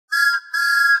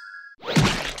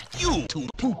you to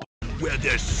poop. Where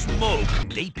there's smoke,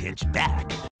 they pinch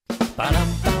back.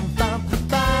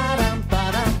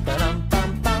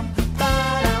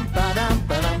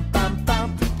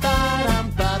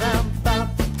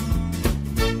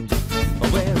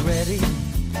 We're ready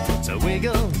to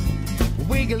wiggle,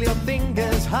 wiggle your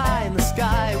fingers high in the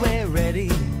sky. We're ready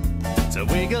to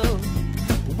wiggle,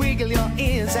 wiggle your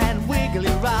ears and wiggle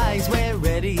your eyes. We're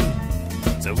ready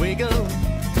to wiggle,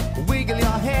 wiggle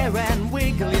your hair and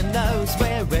wiggle your nose.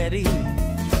 We're ready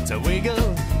to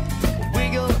wiggle,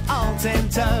 wiggle all 10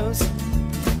 toes,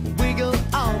 wiggle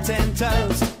all 10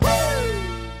 toes. Woo!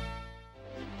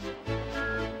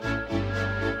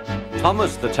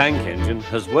 Thomas the Tank Engine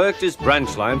has worked his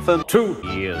branch line for 2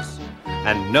 years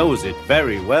and knows it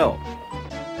very well.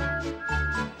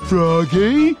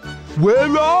 Froggy,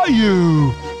 where are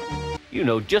you? You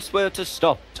know just where to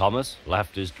stop, Thomas,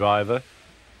 laughed his driver.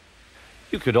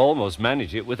 You could almost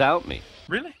manage it without me.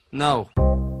 Really? No.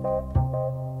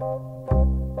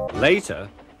 Later,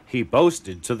 he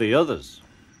boasted to the others.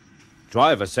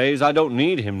 Driver says I don't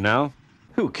need him now.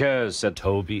 Who cares, said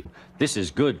Toby. This is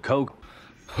good coke.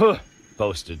 Huh,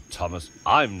 boasted Thomas.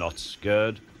 I'm not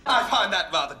scared. I find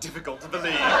that rather difficult to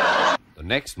believe. The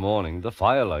next morning, the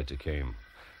firelighter came.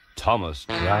 Thomas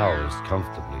drowsed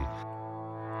comfortably.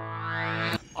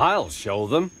 I'll show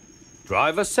them.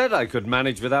 Driver said I could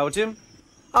manage without him.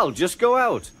 I'll just go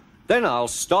out. Then I'll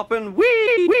stop and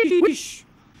whoosh.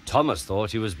 Thomas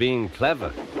thought he was being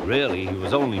clever. Really, he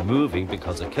was only moving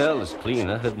because a careless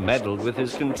cleaner had meddled with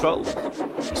his controls.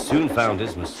 He soon found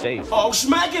his mistake. Oh,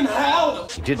 smacking hell!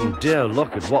 He didn't dare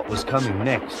look at what was coming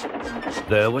next.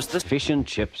 There was the fish and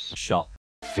chips shop.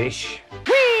 Fish.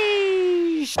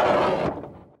 Whoosh!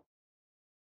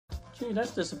 Gee,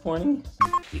 that's disappointing.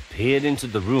 He peered into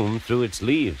the room through its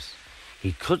leaves.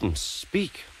 He couldn't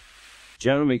speak.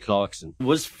 Jeremy Clarkson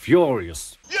was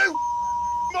furious. You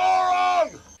moron!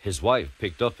 His wife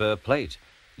picked up her plate.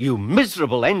 You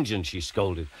miserable engine, she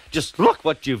scolded. Just look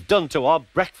what you've done to our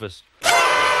breakfast.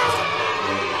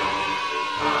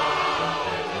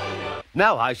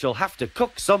 Now I shall have to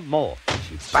cook some more.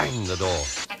 She banged the door.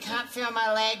 I can't feel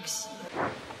my legs.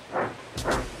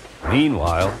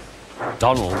 Meanwhile,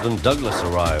 Donald and Douglas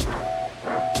arrived.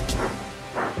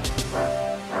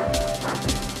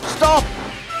 Stop!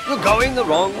 You're going the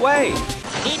wrong way.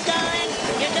 Keep going.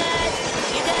 You're good.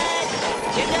 You're good.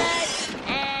 You're good.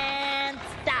 And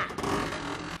stop.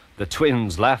 The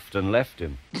twins laughed and left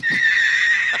him.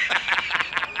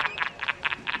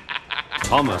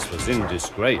 Thomas was in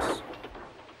disgrace.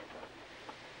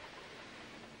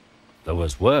 There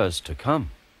was worse to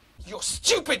come. You're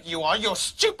stupid, you are. You're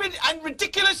stupid and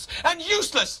ridiculous and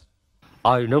useless.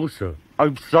 I know, sir.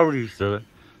 I'm sorry, sir.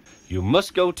 You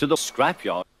must go to the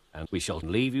scrapyard, and we shall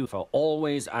leave you for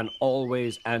always and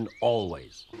always and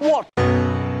always. What?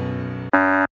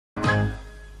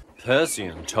 Percy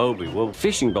and Toby were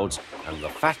fishing boats, and the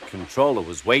fat controller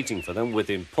was waiting for them with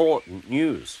important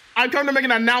news. I've come to make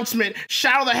an announcement.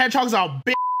 Shadow the Hedgehog's a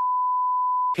bitch.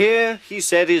 Here, he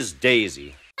said, is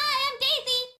Daisy. Hi, I'm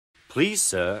Daisy. Please,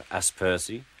 sir, asked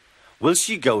Percy. Will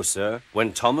she go, sir,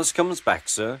 when Thomas comes back,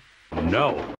 sir?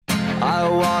 No. I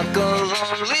walk a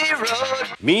lonely road.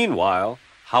 Meanwhile,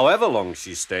 however long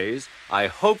she stays, I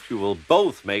hope you will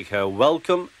both make her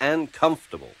welcome and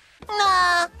comfortable.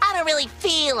 Nah, I don't really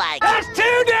feel like That's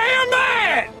too damn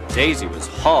bad! Daisy was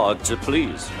hard to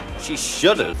please. She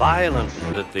shuddered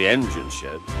violently at the engine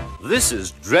shed. This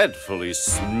is dreadfully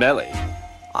smelly.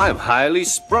 I'm highly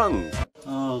sprung.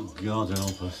 Oh, God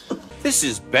help us. This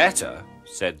is better,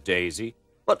 said Daisy.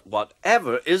 But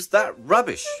whatever is that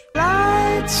rubbish?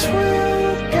 Lights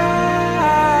will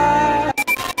guide.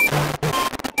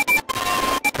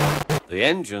 The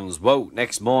engines woke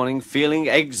next morning feeling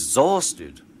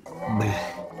exhausted.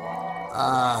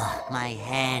 my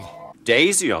head.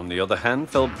 Daisy, on the other hand,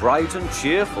 felt bright and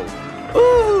cheerful.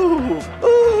 Ooh,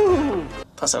 ooh.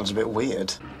 That sounds a bit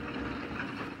weird.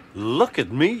 Look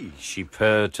at me, she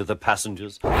purred to the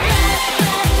passengers.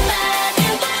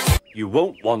 You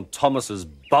won't want Thomas's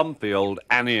bumpy old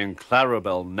Annie and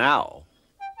Clarabelle now.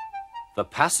 The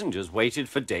passengers waited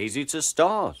for Daisy to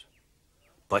start,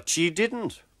 but she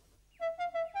didn't.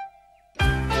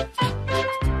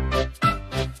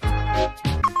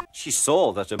 She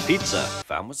saw that a pizza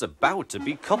fan was about to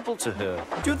be coupled to her.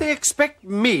 Do they expect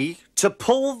me to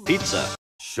pull pizza?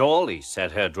 Surely,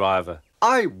 said her driver.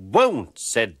 I won't,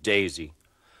 said Daisy.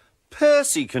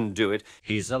 Percy can do it.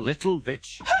 He's a little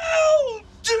bitch. How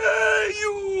dare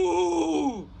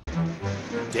you!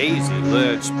 Daisy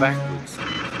lurched backwards.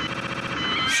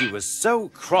 She was so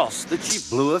cross that she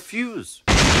blew a fuse.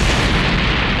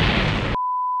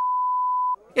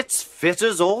 It's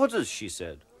fitter's orders, she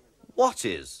said. What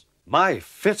is? My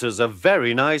fitter's a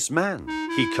very nice man.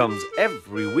 He comes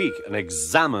every week and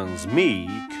examines me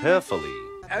carefully.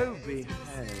 Oh, behave.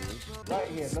 Right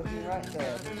here, looking right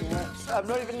there. Looking right. I'm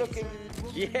not even looking.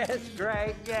 Yes,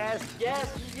 great. Yes,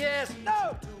 yes, yes.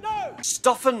 No, no.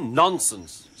 Stuff and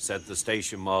nonsense, said the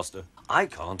station master. I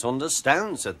can't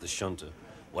understand, said the shunter.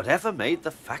 Whatever made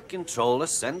the Fat Controller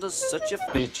send us such a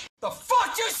bitch? The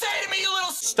fuck you say to me, you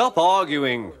little... Stop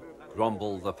arguing,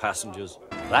 grumbled the passengers.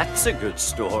 That's a good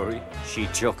story, she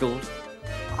chuckled.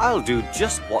 I'll do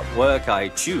just what work I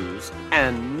choose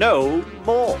and no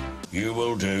more. You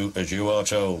will do as you are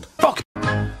told. Fuck!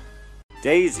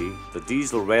 Daisy, the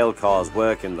diesel rail car's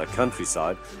work in the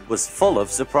countryside, was full of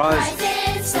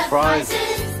surprises.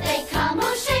 Surprises. They come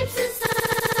all shapes and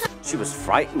sizes. She was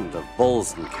frightened of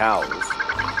bulls and cows,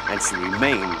 and she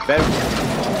remained very...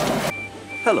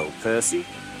 Hello, Percy.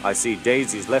 I see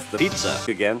Daisy's left the pizza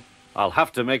again. I'll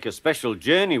have to make a special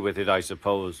journey with it, I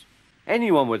suppose.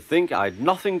 Anyone would think I'd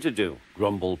nothing to do,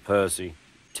 grumbled Percy.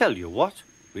 Tell you what,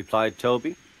 replied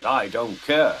Toby. I don't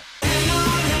care.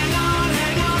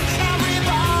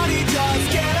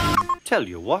 Tell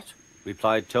you what,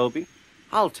 replied Toby.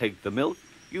 I'll take the milk,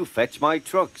 you fetch my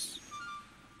trucks.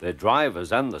 Their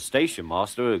drivers and the station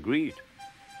master agreed.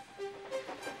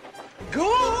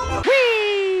 Go!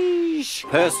 Whee!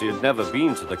 Percy had never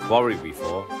been to the quarry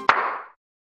before.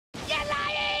 You're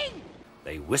lying!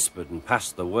 They whispered and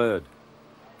passed the word.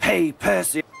 Hey,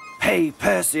 Percy! Hey,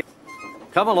 Percy!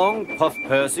 Come along, Puff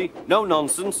Percy. No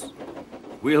nonsense.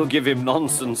 We'll give him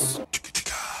nonsense.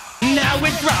 Now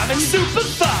we're driving super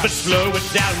fast, but slow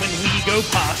it down when we go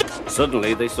past.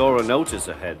 Suddenly they saw a notice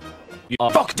ahead.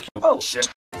 Fucked. Oh, shit.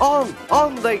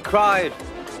 On, they cried.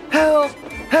 Help,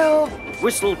 help,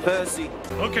 whistled Percy.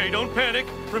 Okay, don't panic.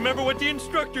 Remember what the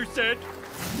instructor said.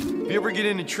 If you ever get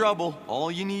into trouble, all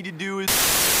you need to do is...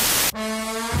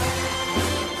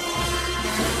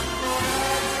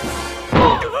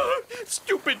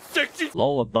 Stupid sexy...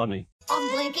 Lola Bunny. I'm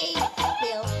Blinky,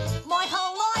 Bill. My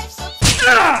whole life's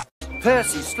a...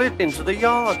 Percy slid into the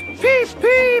yard. Peep,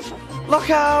 peep! Look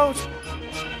out!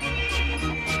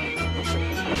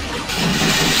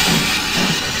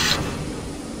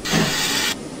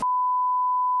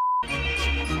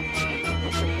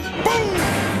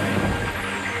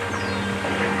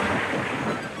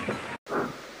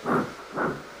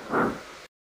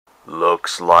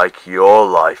 Looks like your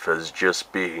life has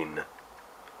just been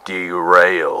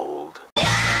derailed.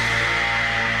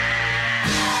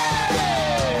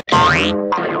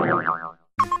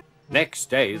 Next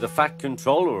day, the Fat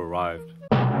Controller arrived.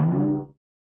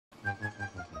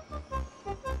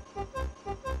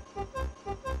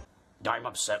 I'm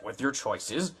upset with your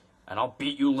choices, and I'll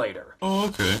beat you later. Oh,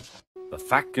 okay. The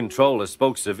Fat Controller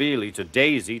spoke severely to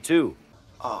Daisy, too.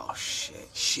 Oh, shit.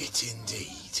 Shit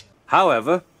indeed.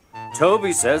 However,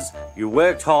 Toby says you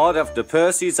worked hard after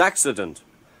Percy's accident,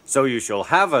 so you shall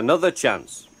have another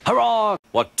chance. Hurrah!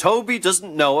 What Toby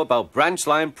doesn't know about branch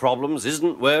line problems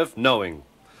isn't worth knowing.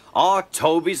 Our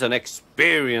Toby's an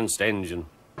experienced engine.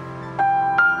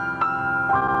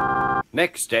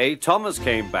 Next day, Thomas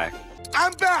came back.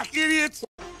 I'm back, idiots!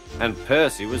 And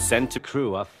Percy was sent to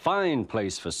Crewe, a fine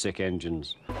place for sick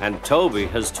engines. And Toby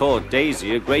has taught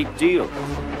Daisy a great deal.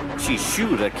 She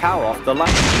shooed a cow off the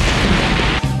line.